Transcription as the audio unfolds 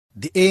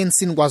The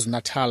ANC in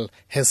KwaZulu-Natal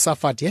has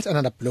suffered yet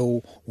another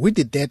blow with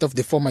the death of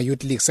the former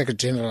Youth League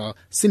Secretary General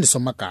Sindiso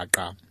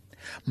Magaqa.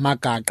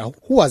 Magaqa,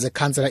 who was a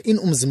councillor in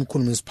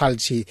Umzimkhulu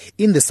municipality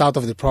in the south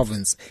of the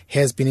province,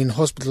 has been in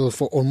hospital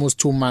for almost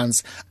 2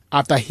 months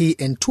after he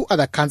and 2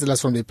 other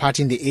councillors from the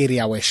party in the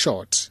area were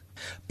shot.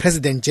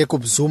 President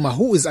Jacob Zuma,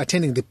 who is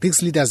attending the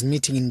BRICS leaders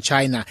meeting in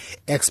China,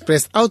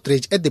 expressed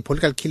outrage at the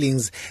political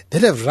killings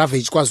that have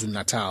ravaged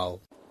KwaZulu-Natal.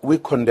 We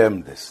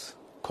condemn this.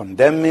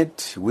 Condemn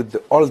it with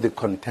all the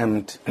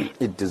contempt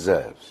it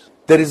deserves.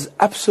 There is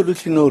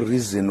absolutely no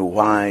reason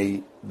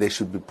why there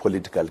should be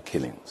political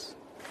killings.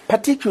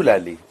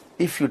 Particularly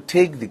if you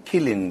take the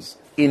killings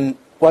in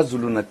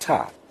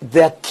KwaZulu-Natal,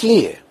 they are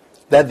clear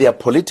that they are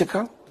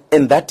political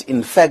and that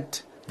in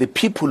fact the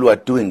people who are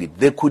doing it,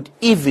 they could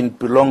even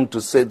belong to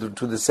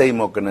the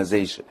same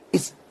organization.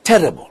 It's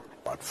terrible.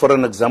 For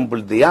an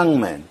example, the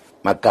young man,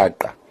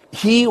 Magaqa,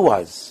 he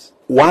was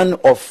one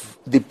of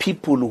the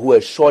people who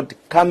were shot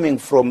coming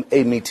from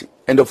a meeting.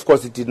 And of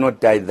course, it did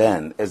not die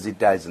then as it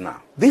dies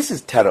now. This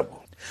is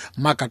terrible.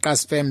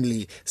 Magaqa's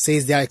family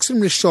says they are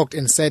extremely shocked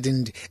and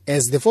saddened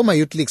as the former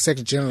Youth League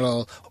Secretary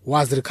General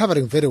was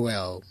recovering very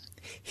well.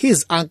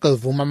 His uncle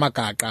Vusi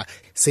Makhosini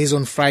says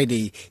on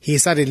Friday he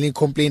suddenly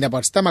complained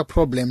about stomach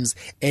problems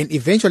and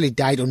eventually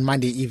died on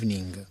Monday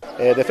evening.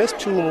 The first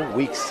 2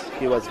 weeks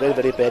he was very,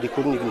 very bad. He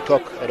couldn't even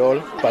talk at all,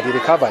 but he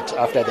recovered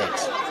after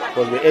that.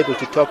 We were able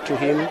to talk to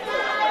him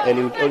and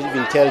he would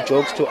even tell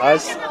jokes to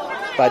us.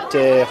 But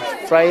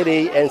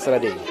Friday and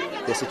Saturday,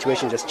 the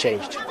situation just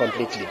changed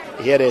completely.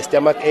 He had a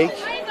stomach ache.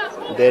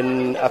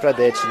 Then after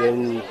that,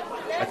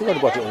 I think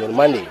it was on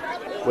Monday,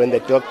 when the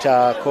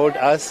doctor called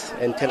us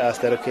and tell us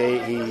that, okay,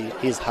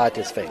 his heart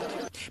has failed.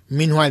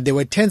 Meanwhile, there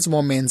were tense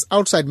moments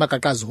outside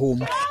Magaqa's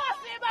home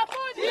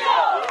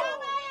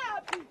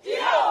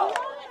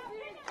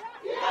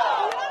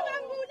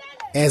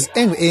as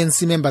angry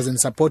ANC members and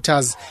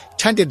supporters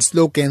chanted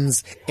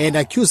slogans and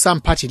accused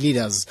some party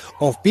leaders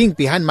of being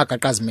behind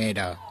Magaqa's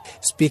murder.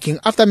 Speaking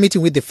after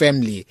meeting with the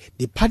family,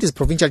 the party's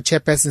provincial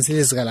chairperson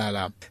Sihle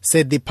Zikalala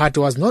said the party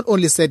was not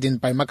only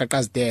saddened by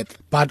Magaqa's death,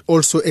 but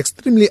also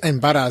extremely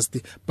embarrassed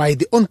by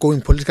the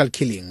ongoing political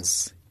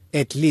killings.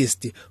 At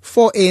least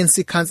 4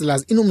 ANC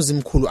councillors in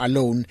Umzimkhulu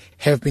alone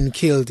have been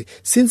killed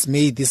since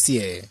May this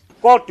year.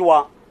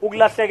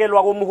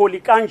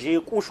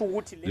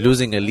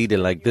 Losing a leader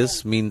like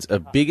this means a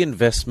big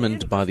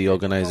investment by the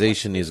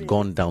organization is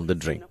gone down the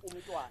drain.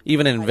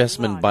 Even an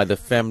investment by the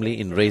family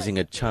in raising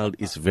a child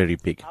is very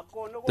big.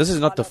 This is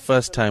not the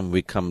first time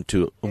we come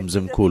to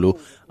Umzimkhulu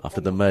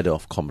after the murder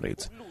of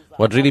comrades.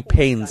 What really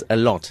pains a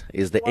lot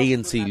is the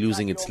ANC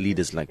losing its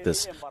leaders like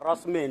this.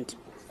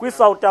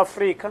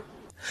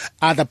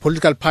 Other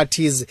political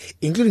parties,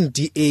 including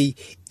DA,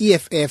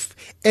 EFF,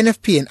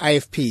 NFP and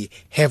IFP,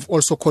 have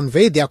also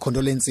conveyed their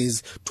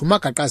condolences to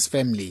Magaqa's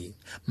family.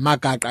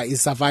 Magaqa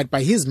is survived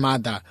by his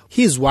mother,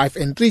 his wife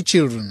and 3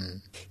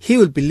 children. He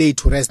will be laid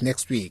to rest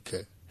next week.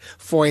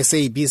 For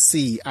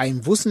SABC,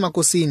 I'm Vusi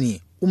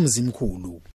Makhosini, Umzimkhulu.